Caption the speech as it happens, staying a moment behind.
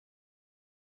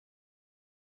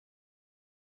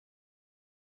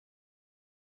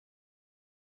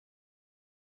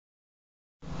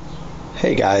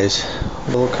Hey guys,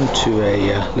 welcome to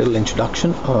a little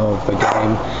introduction of a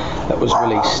game that was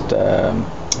released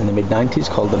in the mid-90s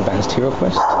called Advanced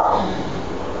Heroquest,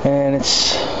 and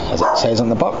it's, as it says on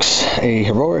the box, a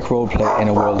heroic roleplay in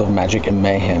a world of magic and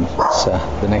mayhem. It's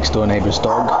the next door neighbor's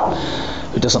dog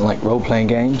who doesn't like role-playing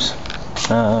games.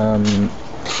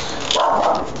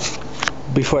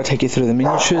 Before I take you through the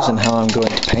miniatures and how I'm going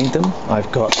to paint them,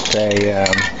 I've got a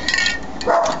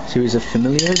series of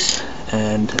familiars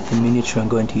and the miniature I'm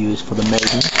going to use for the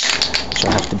maiden, which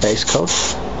I have to base coat.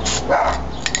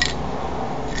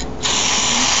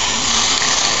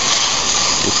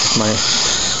 This is my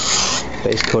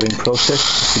base coating process,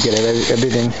 just to get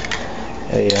everything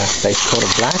a base coat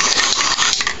of black.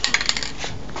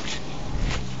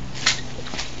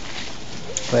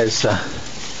 There's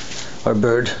our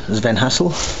bird, Sven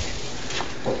Hassel.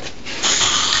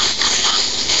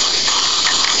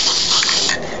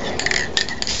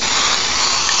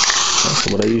 So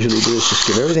what I usually do is just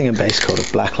give everything a base coat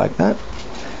of black like that,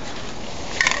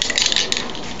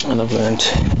 and I've learned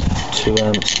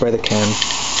to spray the can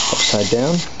upside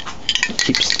down. It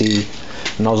keeps the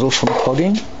nozzle from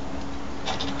clogging.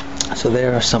 So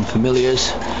there are some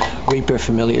familiars, Reaper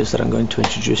familiars, that I'm going to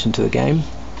introduce into the game.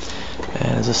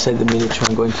 And as I said, the miniature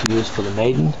I'm going to use for the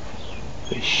maiden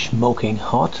is smoking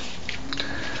hot.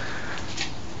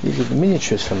 These are the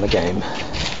miniatures from the game,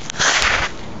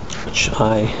 which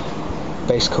I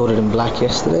base coated in black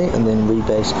yesterday and then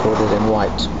rebase coated in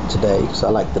white today because I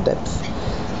like the depth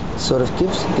it sort of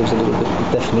gives. It gives a little bit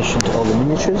of definition to all the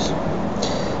miniatures.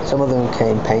 Some of them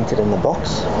came painted in the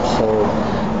box, so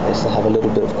they still have a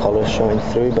little bit of colour showing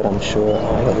through, but I'm sure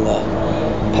I will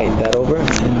paint that over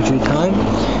in due time.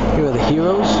 Here are the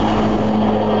heroes,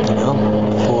 you know,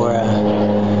 for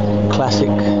classic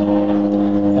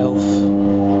elf,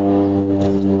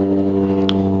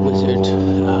 wizard,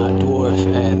 dwarf,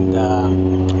 and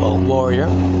warrior.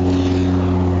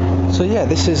 So yeah,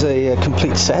 this is a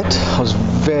complete set. I was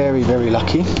very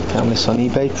lucky. Found this on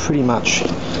eBay pretty much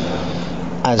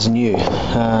as new.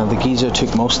 The geezer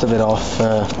took most of it off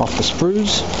the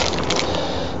sprues.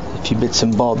 A few bits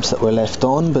and bobs that were left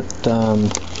on, but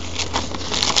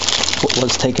what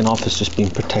was taken off has just been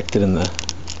protected in the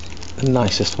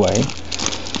nicest way.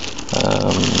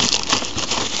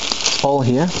 All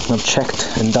here, I've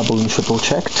checked and double and triple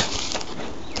checked.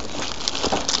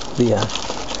 The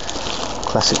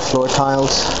classic floor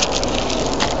tiles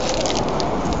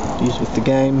used with the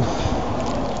game,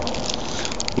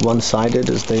 one-sided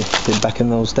as they did back in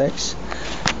those days.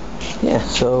 Yeah,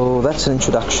 so that's an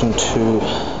introduction to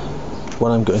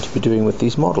what I'm going to be doing with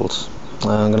these models.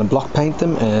 I'm going to block paint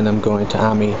them, and I'm going to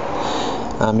army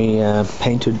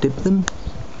painter dip them,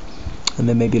 and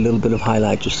then maybe a little bit of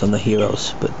highlight just on the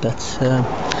heroes. But that's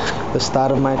the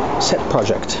start of my set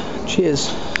project. Cheers.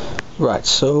 Right,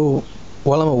 so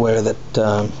while I'm aware that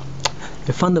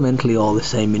they're fundamentally all the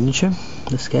same miniature,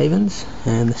 the skavens,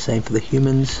 and the same for the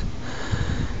humans,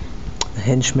 the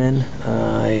henchmen,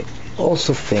 I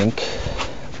also think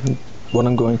what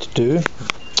I'm going to do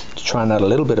to try and add a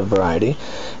little bit of variety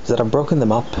is that I've broken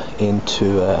them up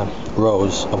into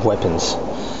rows of weapons,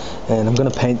 and I'm going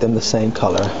to paint them the same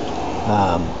color,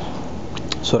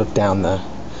 sort of down the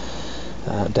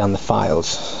files.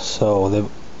 So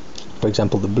for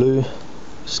example, the blue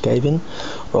skaven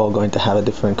are all going to have a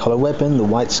different color weapon. The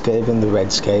white skaven, the red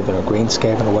skaven, or green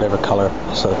skaven, or whatever color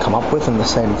I sort of come up with, and the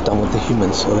same is done with the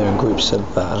humans. So they're in groups of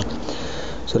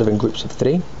sort of in groups of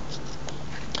 3.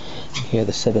 Here are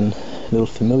the 7 little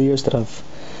familiars that I've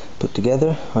put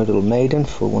together. Our little maiden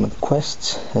for one of the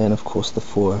quests, and of course the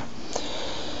 4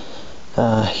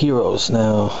 heroes.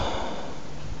 Now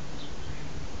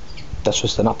that's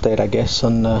just an update, I guess,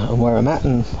 on where I'm at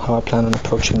and how I plan on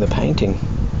approaching the painting.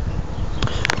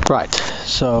 Right,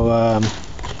 so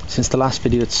since the last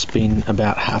video it's been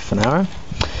about half an hour,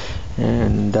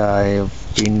 and I've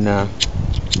been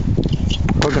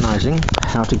organizing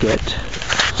how to get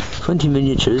 20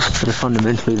 miniatures that are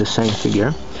fundamentally the same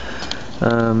figure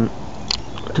to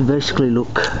basically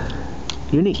look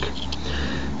unique.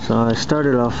 So I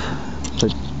started off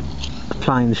with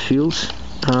applying the shields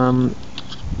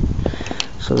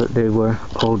so that they were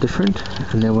all different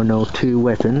and there were no 2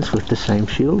 weapons with the same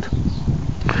shield.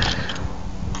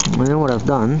 And then what I've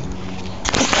done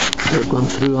is I've gone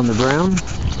through on the brown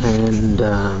and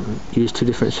used 2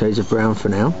 different shades of brown for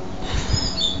now.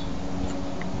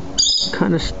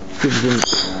 Kind of gives them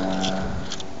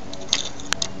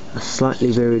a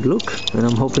slightly varied look, and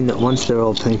I'm hoping that once they're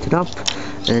all painted up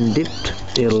and dipped,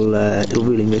 it'll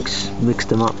really mix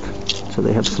them up so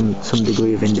they have some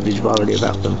degree of individuality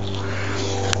about them.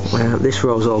 This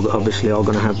row is obviously all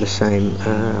going to have the same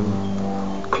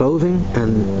clothing,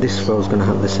 and this row is going to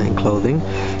have the same clothing.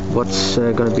 What's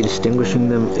going to be distinguishing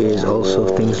them is also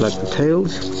things like the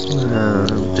tails,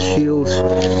 the shields.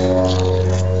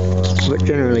 But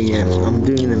generally, yeah, I'm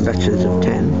doing them batches of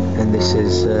 10, and this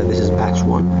is batch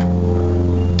 1.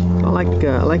 I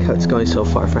like how it's going so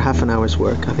far. For half an hour's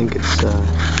work, I think it's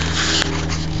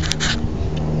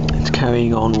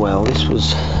carrying on well. This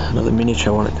was another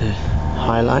miniature I wanted to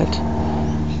highlight,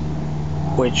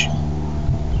 which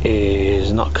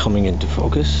is not coming into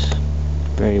focus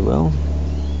very well.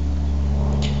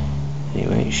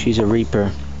 Anyway, she's a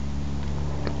Reaper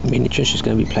miniature. She's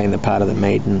going to be playing the part of the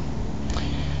maiden.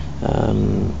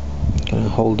 Gonna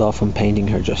hold off on painting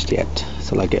her just yet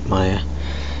till I get my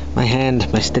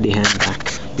steady hand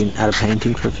back. Been out of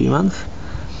painting for a few months.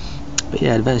 But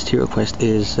yeah, Advanced Heroquest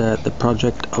is the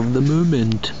project of the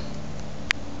moment.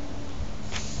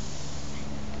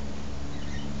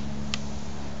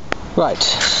 Right,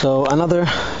 so another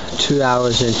 2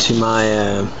 hours into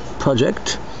my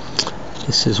project.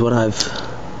 This is what I've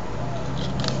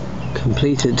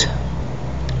completed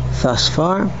thus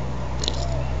far.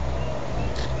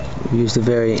 We've used a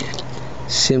very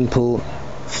simple,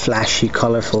 flashy,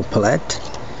 colourful palette.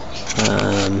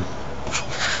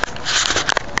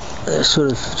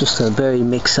 Sort of just a very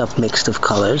mixed of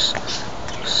colours,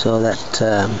 so that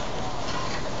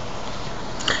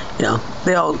you know,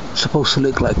 they're all supposed to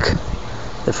look like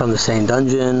they're from the same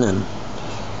dungeon and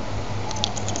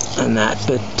that,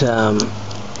 but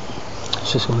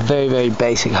it's just very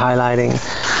basic highlighting.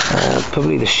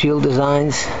 Probably the shield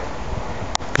designs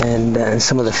and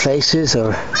some of the faces,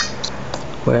 or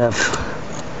where I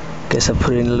guess I've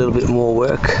put in a little bit more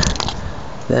work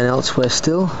than elsewhere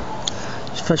still.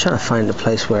 Just trying to find a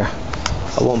place where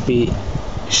I won't be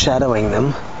shadowing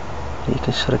them. You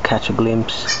can sort of catch a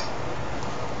glimpse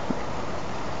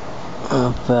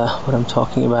of what I'm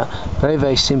talking about.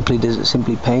 Very simply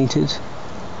painted.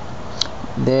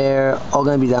 They're all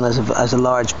going to be done as a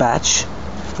large batch.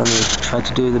 I'm going to try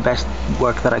to do the best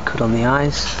work that I could on the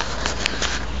eyes.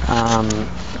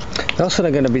 They're also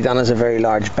going to be done as a very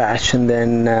large batch, and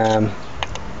then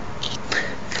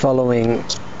following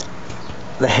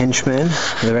the henchmen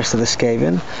and the rest of the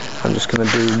skaven, I'm just going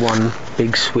to do one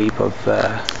big sweep of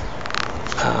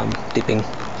dipping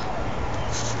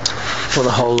for the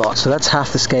whole lot. So that's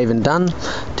half the skaven done.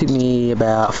 Took me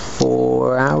about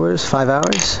 5 hours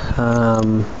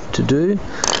to do,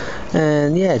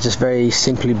 and yeah, just very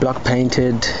simply block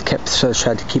painted.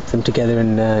 Tried to keep them together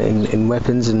in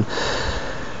weapons and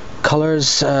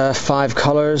colors. 5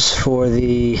 colors for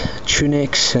the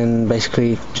tunics, and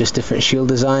basically just different shield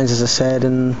designs, as I said.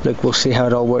 And look, we'll see how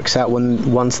it all works out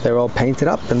once they're all painted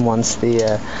up, and once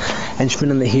the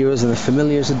henchmen and the heroes and the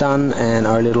familiars are done, and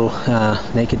our little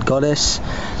naked goddess.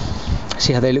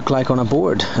 See how they look like on a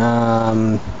board.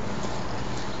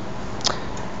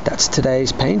 That's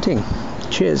today's painting.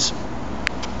 Cheers.